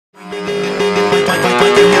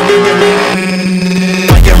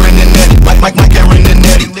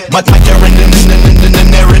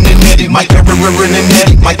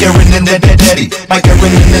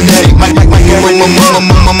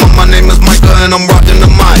My name is Micah and I'm rocking the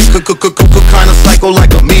mic. Kinda psycho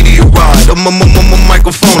like a meteorite.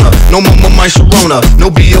 Microphone, no my Sharona, no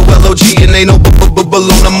B-O-L-O-G and ain't no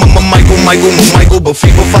Bologna. Michael, but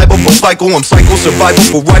fever fiber for FICO. I'm psycho, survival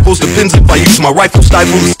for rifles. Depends if I use my rifle,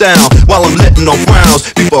 stifle this down while I'm letting off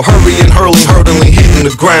rounds. People hurrying, hurtling, hitting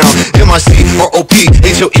the ground.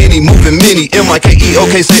 M-I-C-R-O-P-H-O-N-E, moving mini. M-I-K-E,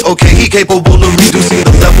 okay, say okay. He capable of reducing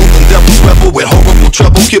the level. The devil's rebel with horrible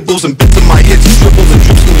trouble. Kibbles and bits of my hits, dribbles and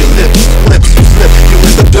drips through your lips. Lips, you slip, you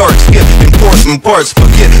in the dark. Skip important parts,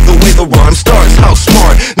 forget the way the rhyme starts. How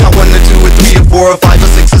smart, not 1 or 2 or 3 or 4 or 5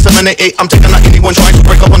 or 6 or 7 or 8. I'm taking out anyone trying to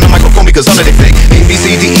break up on the microphone because none of they fake. A, B,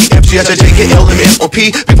 C, D, E, F, G, H, I, J, K, L, M, N, or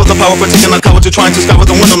P. People the power for taking a coward to trying to scour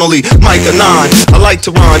the one and only Micah 9. I like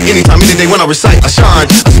to rhyme anytime, any day when I recite, I shine.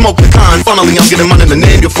 I smoke the kind, finally I'm getting mine in the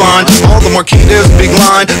name you'll find. All the marquee, there's a big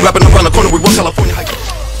line. Rapping around the corner with one California high.